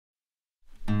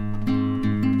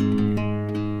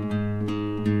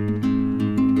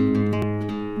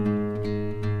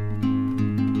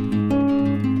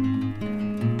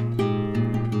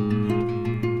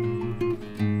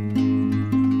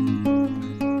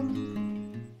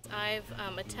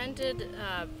attended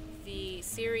the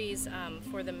series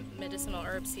for the medicinal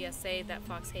herb CSA that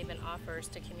Fox Haven offers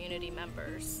to community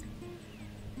members.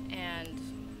 And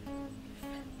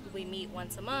we meet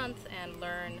once a month and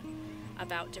learn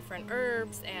about different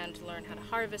herbs and learn how to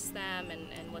harvest them and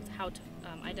how to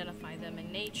identify them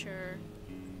in nature.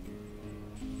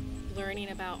 Learning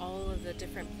about all of the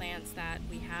different plants that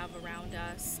we have around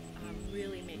us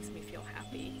really makes me feel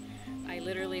happy. I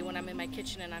literally, when I'm in my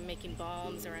kitchen and I'm making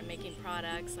balms or I'm making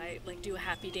products, I do a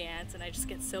happy dance and I just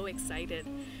get so excited.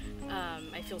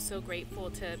 I feel so grateful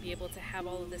to be able to have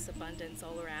all of this abundance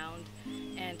all around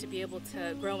and to be able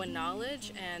to grow in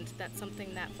knowledge, and that's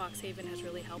something that Fox Haven has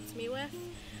really helped me with,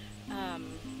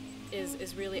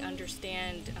 is really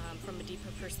understand from a deeper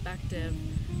perspective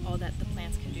all that the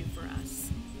plants can do for us.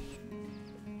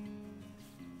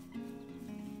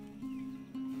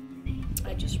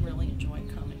 I just really enjoy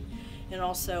coming, and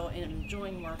also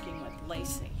enjoying working with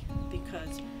Lacey,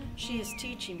 because she is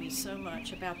teaching me so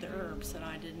much about the herbs that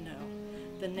I didn't know.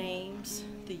 The names,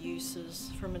 the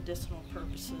uses for medicinal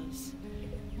purposes,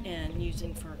 and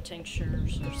using for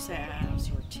tinctures or salves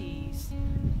or teas.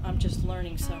 I'm just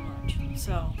learning so much.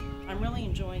 So I'm really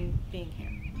enjoying being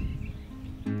here.